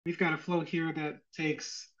we've got a flow here that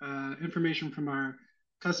takes information from our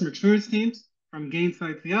customer experience teams from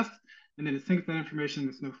Gainsight CS, and then it syncs that information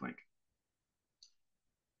to Snowflake.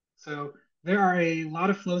 So there are a lot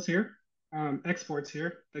of flows here, exports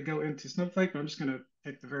here that go into Snowflake, but I'm just going to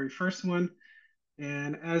pick the very first one.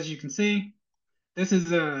 And as you can see, this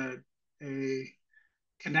is a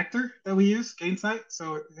connector that we use, Gainsight.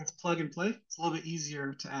 So it's plug and play. It's a little bit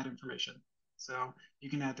easier to add information. So you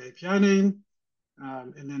can add the API name,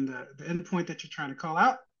 and then the endpoint that you're trying to call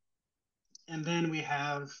out. And then we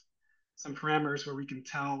have some parameters where we can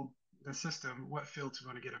tell the system what fields we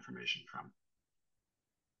want to get information from.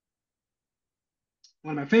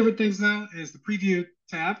 One of my favorite things though is the preview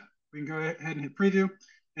tab. We can go ahead and hit preview,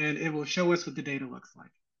 and it will show us what the data looks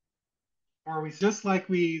like. Or just like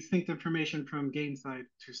we sync the information from Gainsight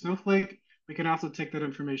to Snowflake, we can also take that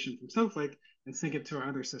information from Snowflake and sync it to our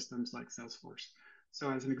other systems like Salesforce.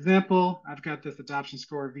 So as an example, I've got this adoption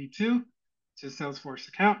score V2 to Salesforce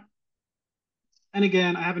account. And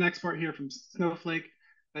again, I have an export here from Snowflake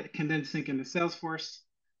that can then sync into Salesforce.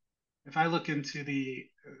 If I look into the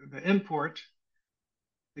import,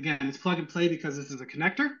 again, it's plug and play because this is a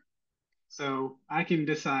connector. So I can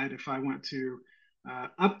decide if I want to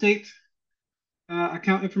update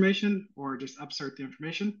account information or just upsert the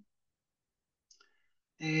information.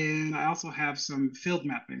 And I also have some field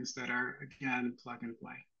mappings that are, again, plug and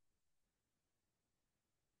play.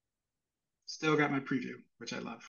 Still got my preview, which I love.